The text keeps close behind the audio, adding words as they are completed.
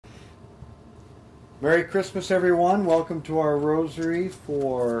Merry Christmas, everyone. Welcome to our rosary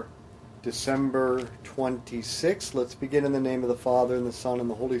for December 26th. Let's begin in the name of the Father, and the Son, and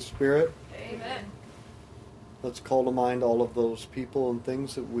the Holy Spirit. Amen. Let's call to mind all of those people and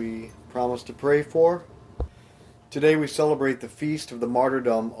things that we promised to pray for. Today we celebrate the feast of the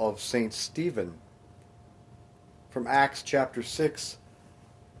martyrdom of St. Stephen. From Acts chapter 6,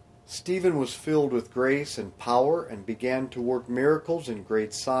 Stephen was filled with grace and power and began to work miracles and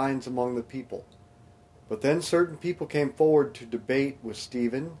great signs among the people. But then certain people came forward to debate with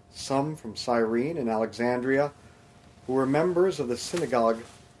Stephen, some from Cyrene and Alexandria, who were members of the synagogue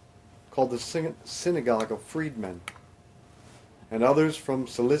called the Synagogue of Freedmen, and others from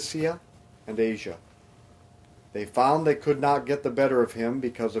Cilicia and Asia. They found they could not get the better of him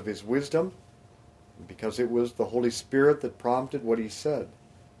because of his wisdom, and because it was the Holy Spirit that prompted what he said.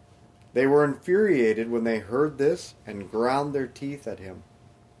 They were infuriated when they heard this and ground their teeth at him.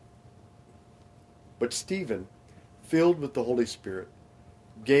 But Stephen, filled with the Holy Spirit,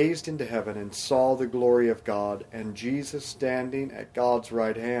 gazed into heaven and saw the glory of God and Jesus standing at God's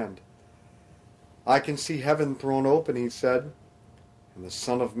right hand. "I can see heaven thrown open," he said, "and the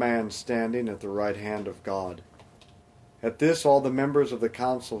Son of Man standing at the right hand of God." At this all the members of the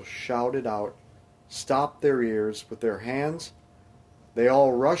council shouted out, stopped their ears with their hands. They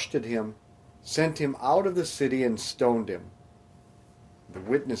all rushed at him, sent him out of the city, and stoned him. The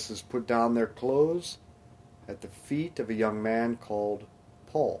witnesses put down their clothes at the feet of a young man called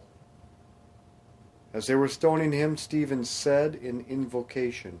Paul. As they were stoning him, Stephen said in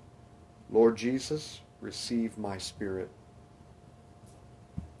invocation, "Lord Jesus, receive my spirit."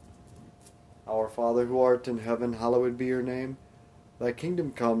 Our Father who art in heaven, hallowed be your name. Thy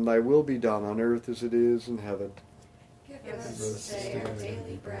kingdom come, thy will be done on earth as it is in heaven. Give us this day our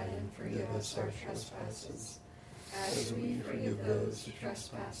daily bread, and forgive us our trespasses, as we forgive those who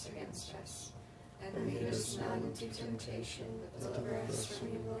trespass against us. And lead us not into temptation, but deliver us from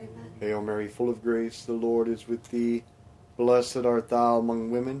evil. Amen. Hail Mary, full of grace, the Lord is with thee. Blessed art thou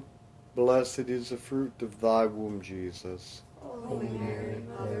among women. Blessed is the fruit of thy womb, Jesus. Holy Mary,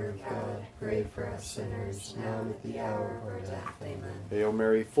 Mother of God, pray for us sinners, now and at the hour of our death. Amen. Hail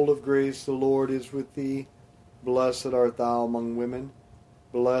Mary, full of grace, the Lord is with thee. Blessed art thou among women.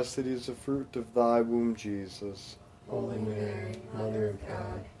 Blessed is the fruit of thy womb, Jesus. Holy Mary, Mother of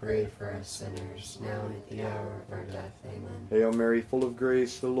God, pray for us sinners, now and at the hour of our death. Amen. Hail Mary, full of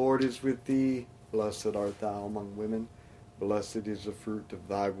grace, the Lord is with thee. Blessed art thou among women. Blessed is the fruit of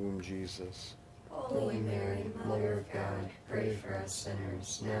thy womb, Jesus. Holy Mary, Mother of God, pray for us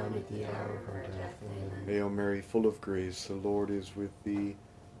sinners, now and at the hour of our death. Amen. Hail Mary, full of grace, the Lord is with thee.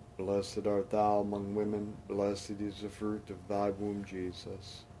 Blessed art thou among women. Blessed is the fruit of thy womb,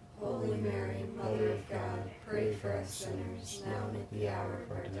 Jesus. Holy Mary, Mother of God, pray for us sinners, now and at the hour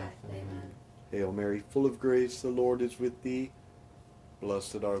of our death. Amen. Hail Mary, full of grace, the Lord is with thee.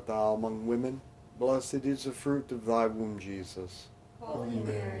 Blessed art thou among women. Blessed is the fruit of thy womb, Jesus. Holy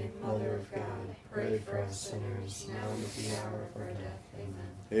Mary, Mother of God, pray for us sinners, now and at the hour of our death.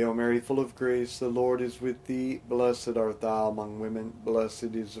 Amen. Hail Mary, full of grace, the Lord is with thee. Blessed art thou among women.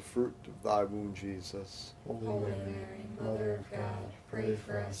 Blessed is the fruit of thy womb, Jesus. Holy Mary, Mother of God, pray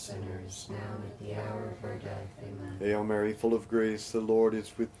for us sinners, now and at the hour of our death. Amen. Hail Mary, full of grace, the Lord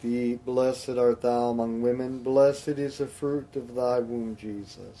is with thee. Blessed art thou among women. Blessed is the fruit of thy womb,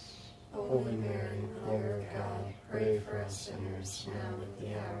 Jesus. Holy Mary, Mother of God, pray for us sinners, now and at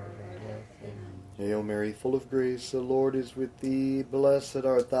the hour of our death. Amen. Hail Mary, full of grace, the Lord is with thee. Blessed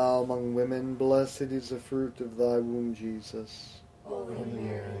art thou among women. Blessed is the fruit of thy womb, Jesus. Holy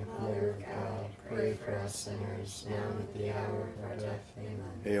Mary, Mother of God, pray for us sinners, now and at the hour of our death.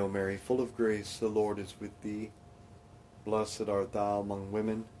 Amen. Hail Mary, full of grace, the Lord is with thee. Blessed art thou among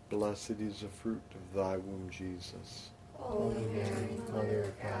women. Blessed is the fruit of thy womb, Jesus. Holy Mary, Mother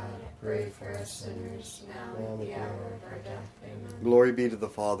of God, pray for us sinners, now and at the hour of our death. Amen. Glory be to the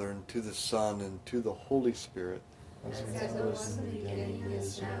Father, and to the Son, and to the Holy Spirit. As it was in the beginning,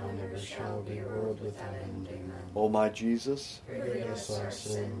 is now, and ever shall be, world without end. Amen. O my Jesus, Forgive us our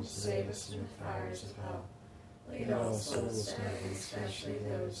sins, save us from the fires of hell. Lead all souls to heaven, especially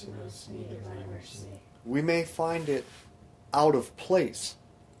those who most need of thy mercy. we may find it out of place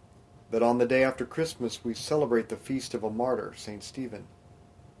that on the day after Christmas we celebrate the feast of a martyr, St. Stephen.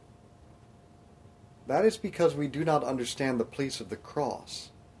 That is because we do not understand the place of the cross,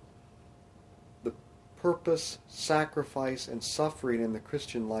 the purpose, sacrifice, and suffering in the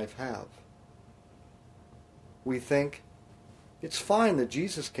Christian life have. We think it's fine that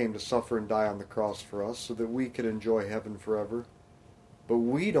Jesus came to suffer and die on the cross for us so that we could enjoy heaven forever, but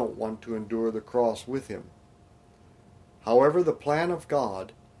we don't want to endure the cross with him. However, the plan of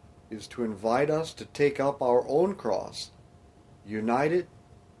God is to invite us to take up our own cross, unite it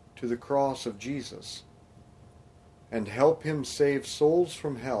to the cross of Jesus, and help him save souls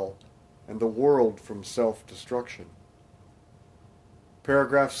from hell and the world from self-destruction.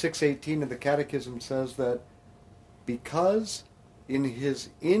 Paragraph 618 of the Catechism says that because in his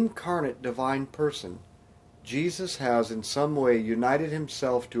incarnate divine person, Jesus has in some way united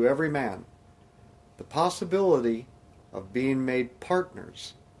himself to every man, the possibility of being made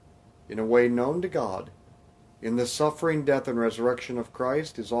partners in a way known to God in the suffering, death, and resurrection of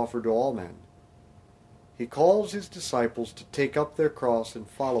Christ is offered to all men. He calls his disciples to take up their cross and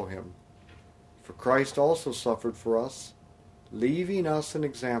follow him. For Christ also suffered for us, leaving us an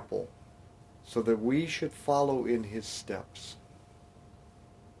example, so that we should follow in his steps.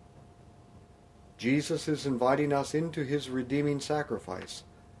 Jesus is inviting us into his redeeming sacrifice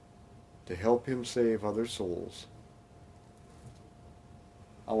to help him save other souls.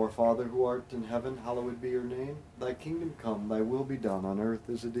 Our Father who art in heaven, hallowed be your name. Thy kingdom come, thy will be done on earth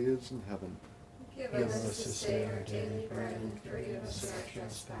as it is in heaven. Give us this day our daily bread, and forgive us our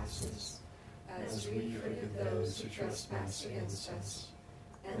trespasses, as we forgive those who trespass against us.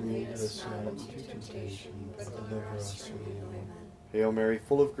 And lead us not into temptation, but deliver us from evil. Amen. Hail Mary,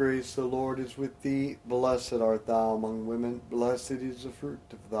 full of grace, the Lord is with thee. Blessed art thou among women. Blessed is the fruit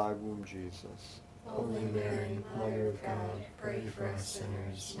of thy womb, Jesus. Holy Mary, Mother of God, pray for us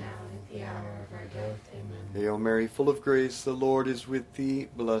sinners, now and at the hour of our death. Amen. Hail Mary, full of grace, the Lord is with thee.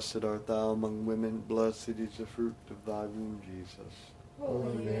 Blessed art thou among women. Blessed is the fruit of thy womb, Jesus.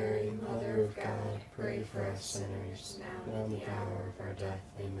 Holy Mary, Mother of God, pray for us sinners, now and at the hour of our death.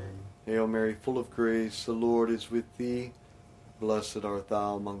 Amen. Hail Mary, full of grace, the Lord is with thee. Blessed art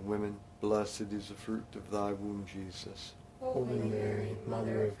thou among women. Blessed is the fruit of thy womb, Jesus. Holy Mary,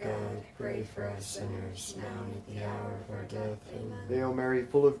 Mother of God, pray for us sinners, now and at the hour of our death. Amen. Hail Mary,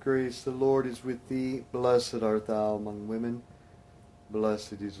 full of grace, the Lord is with thee. Blessed art thou among women.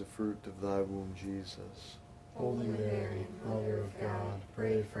 Blessed is the fruit of thy womb, Jesus. Holy Mary, Mother of God,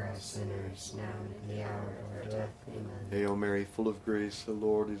 pray for us sinners, now and at the hour of our death. Amen. Hail Mary, full of grace, the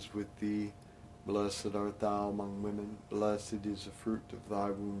Lord is with thee. Blessed art thou among women. Blessed is the fruit of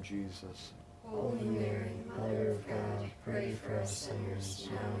thy womb, Jesus. Holy Mary, Mother of God, pray for us sinners,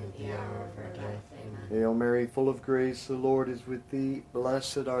 now and at the hour of our death. Amen. Hail Mary, full of grace, the Lord is with thee.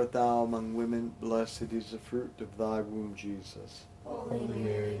 Blessed art thou among women. Blessed is the fruit of thy womb, Jesus. Holy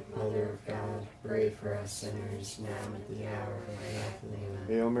Mary, Mother of God, pray for us sinners, now and at the hour of our death. Amen.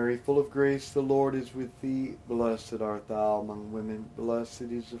 Hail Mary, full of grace, the Lord is with thee. Blessed art thou among women. Blessed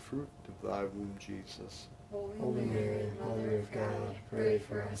is the fruit of thy womb, Jesus. Holy Mary, Mother of God, pray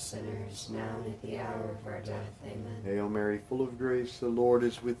for us sinners, now and at the hour of our death. Amen. Hail Mary, full of grace, the Lord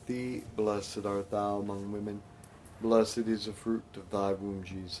is with thee. Blessed art thou among women. Blessed is the fruit of thy womb,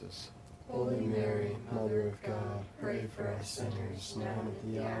 Jesus. Holy Mary, Mother of God, pray for us sinners, now and at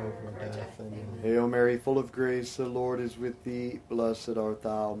the hour of our death. Amen. Hail Mary, full of grace, the Lord is with thee. Blessed art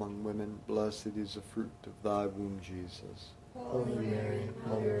thou among women. Blessed is the fruit of thy womb, Jesus. Holy Mary,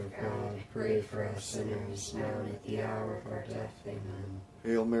 Mother of God, pray for us sinners, now and at the hour of our death. Amen.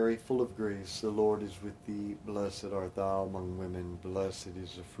 Hail Mary, full of grace, the Lord is with thee. Blessed art thou among women. Blessed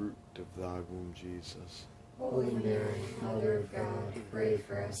is the fruit of thy womb, Jesus. Holy Mary, Mother of God, pray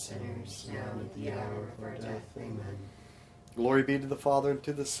for us sinners, now and at the hour of our death. Amen. Glory be to the Father, and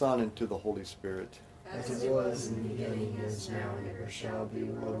to the Son, and to the Holy Spirit. As it was in the beginning, is now, and ever shall be,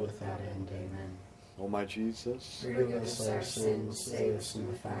 world without end. Amen. O my Jesus, forgive us our sins, save us from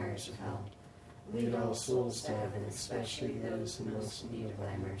the fires of hell. Lead all souls to heaven, especially those in most need of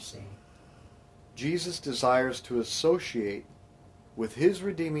thy mercy. Jesus desires to associate with his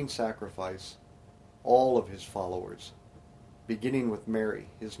redeeming sacrifice all of his followers, beginning with Mary,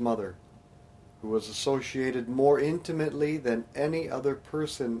 his mother, who was associated more intimately than any other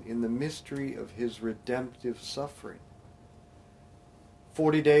person in the mystery of his redemptive suffering.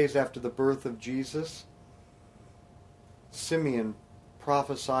 40 days after the birth of Jesus, Simeon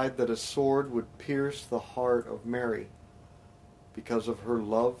prophesied that a sword would pierce the heart of Mary because of her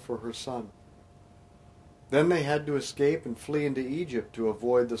love for her son. Then they had to escape and flee into Egypt to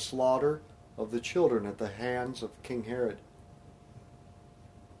avoid the slaughter of the children at the hands of King Herod.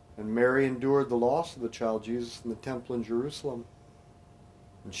 And Mary endured the loss of the child Jesus in the temple in Jerusalem,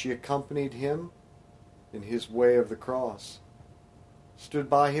 and she accompanied him in his way of the cross, stood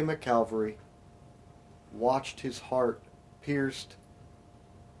by him at Calvary, watched his heart pierced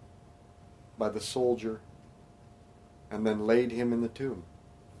by the soldier, and then laid him in the tomb.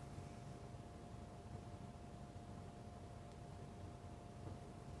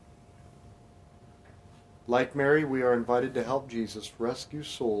 Like Mary, we are invited to help Jesus rescue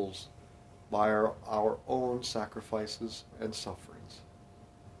souls by our own sacrifices and sufferings.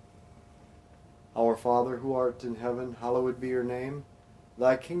 Our Father, who art in heaven, hallowed be your name.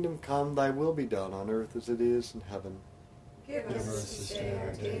 Thy kingdom come, thy will be done on earth as it is in heaven. Give us this day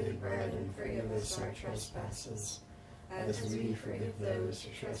our daily bread, and forgive us our trespasses, as we forgive those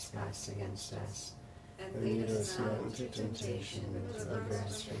who trespass against us. And lead us not into temptation, but deliver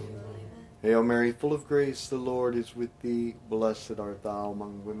us from evil. Amen. Hail Mary, full of grace, the Lord is with thee. Blessed art thou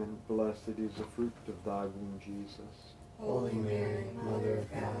among women. Blessed is the fruit of thy womb, Jesus. Holy Mary, Mother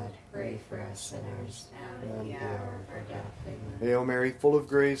of God, pray for us sinners, now and at the hour of our death. Amen. Hail Mary, full of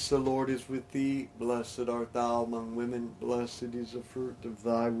grace, the Lord is with thee. Blessed art thou among women. Blessed is the fruit of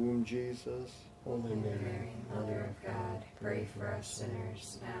thy womb, Jesus. Holy Mary, Mother of God, pray for us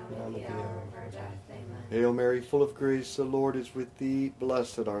sinners, now and at the hour of our death. Amen. Hail Mary, full of grace, the Lord is with thee.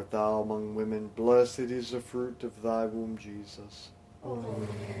 Blessed art thou among women. Blessed is the fruit of thy womb, Jesus. Holy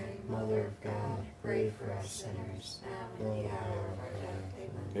Mary, Mother of God, pray for us sinners, now and at the hour of our death.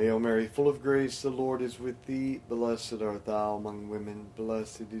 Amen. Hail Mary, full of grace, the Lord is with thee. Blessed art thou among women.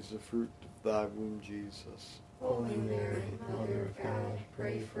 Blessed is the fruit of thy womb, Jesus. Holy Mary, Mother of God,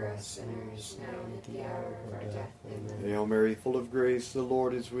 pray for us sinners, now and at the hour of our death. Amen. Hail Mary, full of grace, the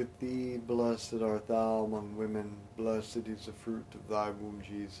Lord is with thee. Blessed art thou among women. Blessed is the fruit of thy womb,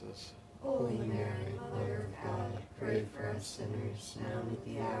 Jesus. Holy Mary, Mother of God, pray for us sinners, now and at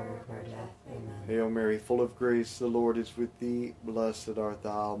the hour of our death. Amen. Hail Mary, full of grace, the Lord is with thee. Blessed art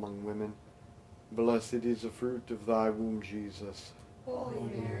thou among women. Blessed is the fruit of thy womb, Jesus. Holy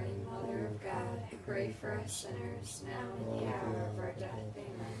Mary, Mother of God, pray for us sinners, now and at the hour of our death.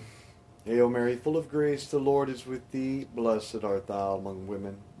 Amen. Hail Mary, full of grace, the Lord is with thee. Blessed art thou among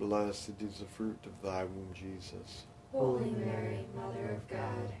women. Blessed is the fruit of thy womb, Jesus. Holy Mary, Mother of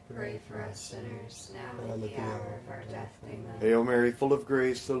God, pray for us sinners, now and at the hour of our death. Amen. Hail Mary, full of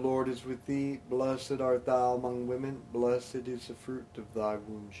grace, the Lord is with thee. Blessed art thou among women. Blessed is the fruit of thy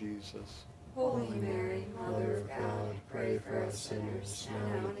womb, Jesus. Holy Mary, Mother of God, pray for us sinners,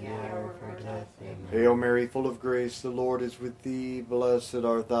 now and at the hour of our death. Amen. Hail Mary, full of grace, the Lord is with thee. Blessed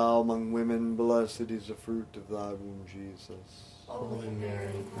art thou among women. Blessed is the fruit of thy womb, Jesus. Holy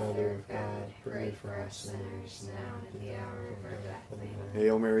Mary, Mother of God, pray for us sinners, now and at the hour of our death. Amen.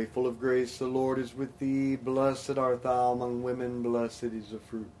 Hail Mary, full of grace, the Lord is with thee. Blessed art thou among women. Blessed is the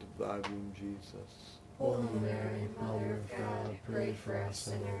fruit of thy womb, Jesus. Holy Mary, Mother of God, pray for us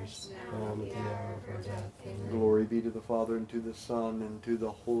sinners, now and at the hour of our death. Amen. Glory be to the Father, and to the Son, and to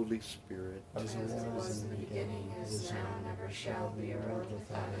the Holy Spirit. As it was in the beginning, is now, and ever shall be, a world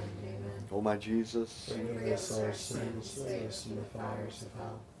without end. Amen. O my Jesus, Forgive us our sins, save us from the fires of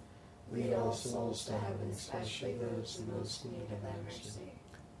hell. Lead all souls to heaven, especially those in most need of thy mercy.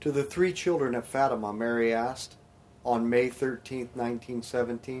 to the three children at Fatima, Mary asked on May 13,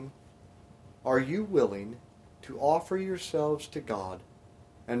 1917, "Are you willing to offer yourselves to God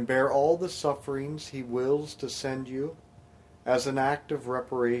and bear all the sufferings He wills to send you as an act of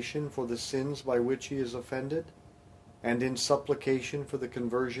reparation for the sins by which He is offended and in supplication for the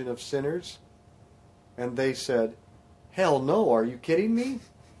conversion of sinners?" And they said, "Hell no, are you kidding me?"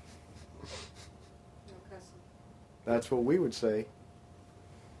 That's what we would say.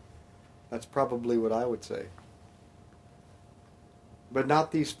 That's probably what I would say. But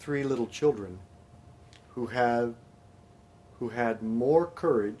not these three little children who had more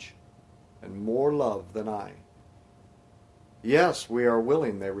courage and more love than I. "Yes, we are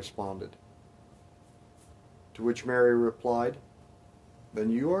willing," they responded. To which Mary replied, Then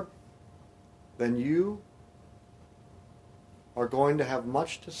you are going to have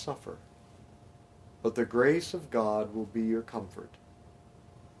much to suffer, but the grace of God will be your comfort."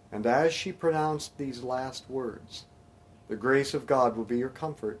 And as she pronounced these last words, "The grace of God will be your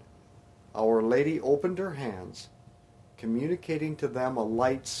comfort," Our Lady opened her hands, communicating to them a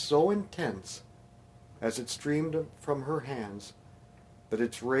light so intense as it streamed from her hands that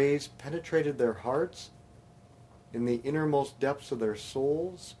its rays penetrated their hearts in the innermost depths of their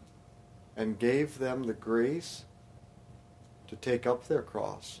souls and gave them the grace to take up their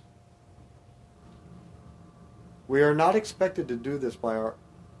cross. We are not expected to do this by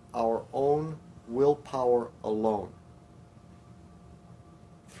our own willpower alone.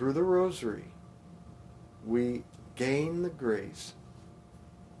 Through the rosary, we gain the grace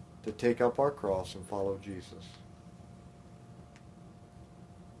to take up our cross and follow Jesus.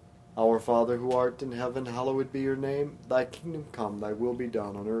 Our Father, who art in heaven, hallowed be your name. Thy kingdom come, thy will be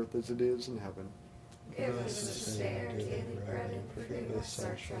done on earth as it is in heaven. Give us this day our daily bread, and forgive us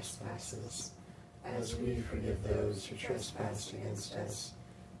our trespasses, as we forgive those who trespass against us.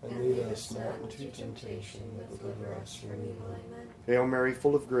 And lead us not into temptation, but deliver us from evil. Amen. Hail Mary,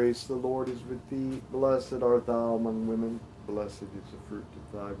 full of grace, the Lord is with thee. Blessed art thou among women. Blessed is the fruit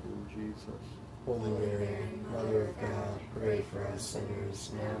of thy womb, Jesus. Holy Mary, Mother of God, pray for us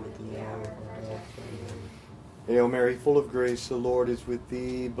sinners, now and at the hour of our death. Amen. Hail Mary, full of grace, the Lord is with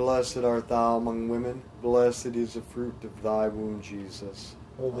thee. Blessed art thou among women. Blessed is the fruit of thy womb, Jesus.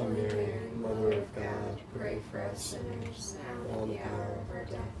 Holy Mary, Mother of God, pray for us sinners, now and at the hour of our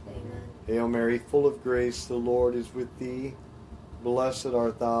death. Amen. Hail Mary, full of grace, the Lord is with thee. Blessed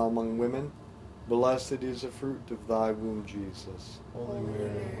art thou among women. Blessed is the fruit of thy womb, Jesus. Holy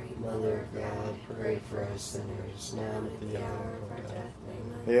Mary, Mother of God, pray for us sinners, now and at the hour of our death.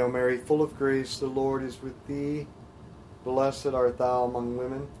 Amen. Hail Mary, full of grace, the Lord is with thee. Blessed art thou among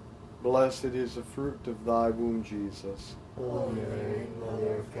women. Blessed is the fruit of thy womb, Jesus. Holy Mary,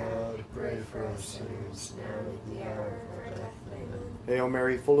 Mother of God, pray for us sinners, now and at the hour of our death. Amen. Hail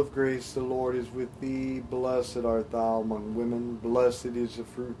Mary, full of grace, the Lord is with thee. Blessed art thou among women. Blessed is the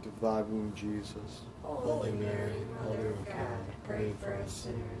fruit of thy womb, Jesus. Holy Mary, Mother of God, pray for us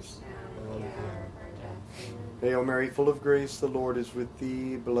sinners, now and at the hour of our death. Amen. Hail Mary, full of grace, the Lord is with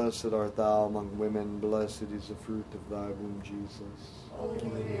thee. Blessed art thou among women. Blessed is the fruit of thy womb, Jesus. Holy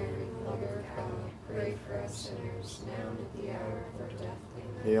Mary, Mother of God, pray for us sinners, now and at the hour of our death.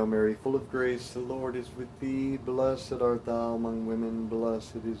 Amen. Hail Mary, full of grace, the Lord is with thee. Blessed art thou among women.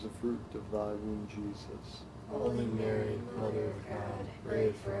 Blessed is the fruit of thy womb, Jesus. Holy Mary, Mother of God,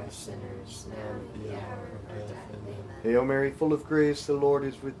 pray for us sinners, now and at the hour of our death. Amen. Hail Mary, full of grace, the Lord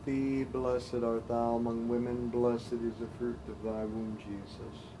is with thee. Blessed art thou among women. Blessed is the fruit of thy womb,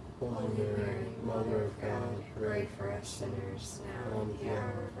 Jesus. Holy Mary, Mother of God, pray for us sinners, now and at the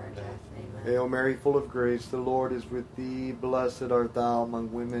hour of our death. Amen. Hail Mary, full of grace, the Lord is with thee. Blessed art thou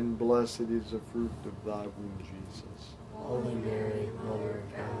among women. Blessed is the fruit of thy womb, Jesus. Holy Mary, Mother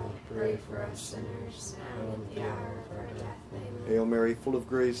of God, pray for us sinners, now and at the hour of our death. Amen. Hail Mary, full of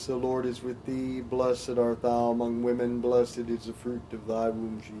grace, the Lord is with thee. Blessed art thou among women. Blessed is the fruit of thy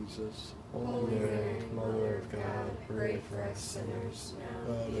womb, Jesus. Holy Mary, Mother of God, pray for us sinners,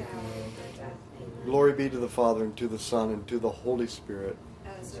 now and at the hour of our death. Amen. Glory be to the Father, and to the Son, and to the Holy Spirit.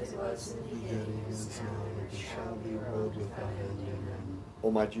 As it was in the beginning, is now, and shall be, world without end. Amen. O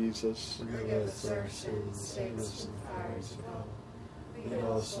my Jesus, Forgive us our sins, save us from the fires of hell. Lead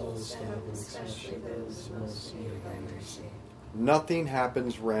all souls to heaven, especially those who most need thy mercy. nothing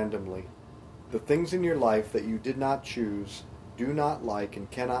happens randomly. The things in your life that you did not choose, do not like, and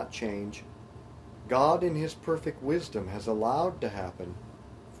cannot change, God in His perfect wisdom has allowed to happen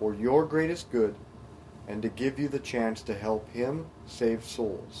for your greatest good and to give you the chance to help Him save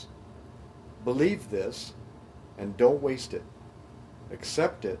souls. Believe this and don't waste it.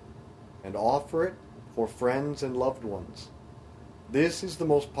 Accept it and offer it for friends and loved ones. This is the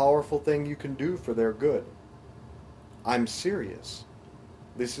most powerful thing you can do for their good. I'm serious.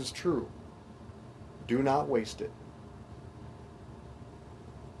 This is true. Do not waste it.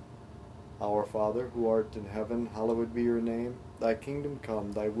 Our Father, who art in heaven, hallowed be your name. Thy kingdom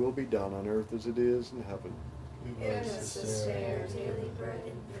come, thy will be done on earth as it is in heaven. Give us this day our daily bread,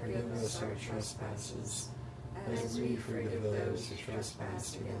 and forgive us our trespasses, as we forgive those who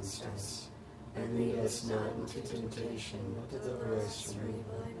trespass against us. And lead us not into temptation, but deliver us from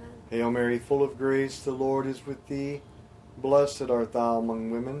evil. Amen. Hail Mary, full of grace, the Lord is with thee. Blessed art thou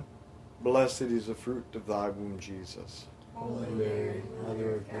among women. Blessed is the fruit of thy womb, Jesus. Holy Mary,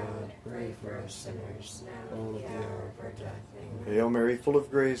 Mother of God, pray for us sinners, now and at the hour of our death. Amen. Hail Mary, full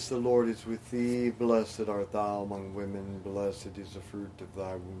of grace, the Lord is with thee. Blessed art thou among women. Blessed is the fruit of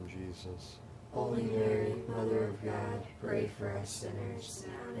thy womb, Jesus. Holy Mary, Mother of God, pray for us sinners,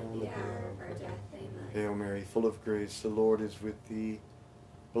 now and at the hour of our death. Amen. Hail Mary, full of grace, the Lord is with thee.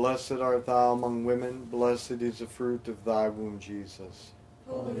 Blessed art thou among women. Blessed is the fruit of thy womb, Jesus.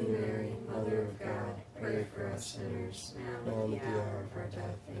 Holy Mary, Mother of God, pray for us sinners, now and at the hour of our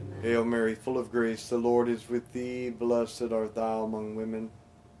death. Amen. Hail Mary, full of grace, the Lord is with thee. Blessed art thou among women.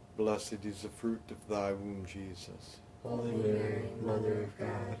 Blessed is the fruit of thy womb, Jesus. Holy Mary, Mother of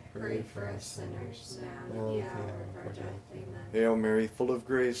God, pray for us sinners, now and at the hour of our death. Amen. Hail Mary, full of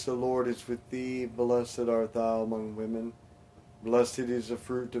grace, the Lord is with thee. Blessed art thou among women. Blessed is the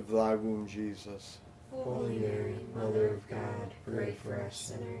fruit of thy womb, Jesus. Holy Mary, Mother of God, pray for us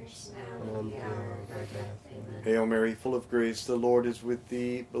sinners, now and at the hour of our death. Amen. Hail Mary, full of grace, the Lord is with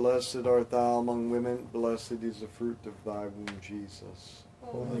thee. Blessed art thou among women. Blessed is the fruit of thy womb, Jesus.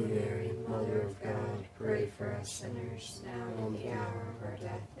 Holy Mary, Mother of God, pray for us sinners, now and at the hour of our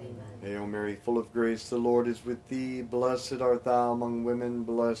death. Amen. Hail Mary, full of grace, the Lord is with thee. Blessed art thou among women.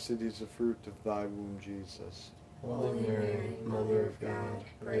 Blessed is the fruit of thy womb, Jesus. Holy Mary, Mother of God,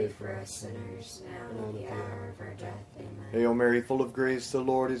 pray for us sinners, now and at the hour of our death. Amen. Hail Mary, full of grace, the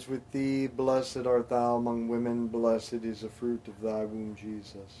Lord is with thee. Blessed art thou among women, blessed is the fruit of thy womb,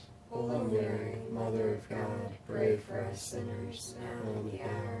 Jesus. Holy Mary, Mother of God, pray for us sinners, now and at the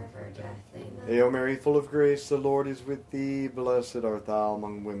hour of our death. Amen. Hail Mary, full of grace, the Lord is with thee. Blessed art thou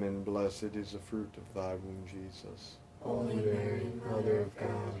among women, blessed is the fruit of thy womb, Jesus. Holy Mary, Mother of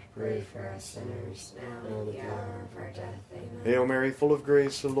God, pray for us sinners, now and at the hour of our death. Amen. Hail Mary, full of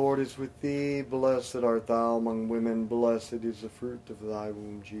grace, the Lord is with thee. Blessed art thou among women, blessed is the fruit of thy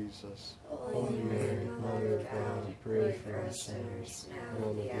womb, Jesus. Holy Mary, Mother of God, pray for us sinners, now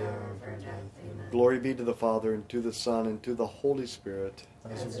and at the hour of our death. Amen. Glory be to the Father, and to the Son, and to the Holy Spirit.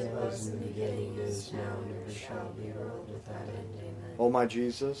 As it was in the beginning, is now, and ever shall be, world without end. Amen. O my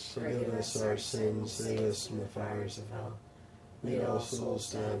Jesus, Forgive us our sins, save us from the fires of hell. Lead all souls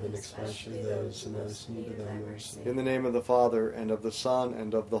to heaven, especially those in most need of thy mercy. in the name of the Father, and of the Son,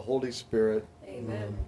 and of the Holy Spirit. Amen.